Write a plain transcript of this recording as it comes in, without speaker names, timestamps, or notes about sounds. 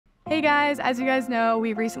Hey guys, as you guys know,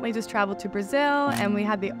 we recently just traveled to Brazil and we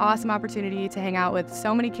had the awesome opportunity to hang out with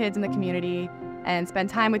so many kids in the community and spend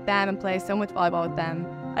time with them and play so much volleyball with them.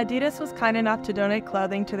 Adidas was kind enough to donate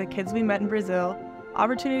clothing to the kids we met in Brazil.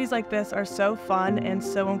 Opportunities like this are so fun and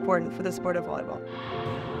so important for the sport of volleyball.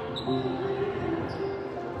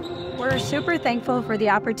 We're super thankful for the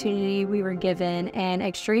opportunity we were given and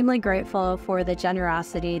extremely grateful for the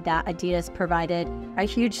generosity that Adidas provided. A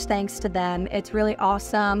huge thanks to them. It's really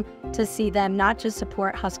awesome to see them not just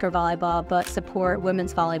support Husker volleyball, but support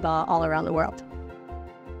women's volleyball all around the world.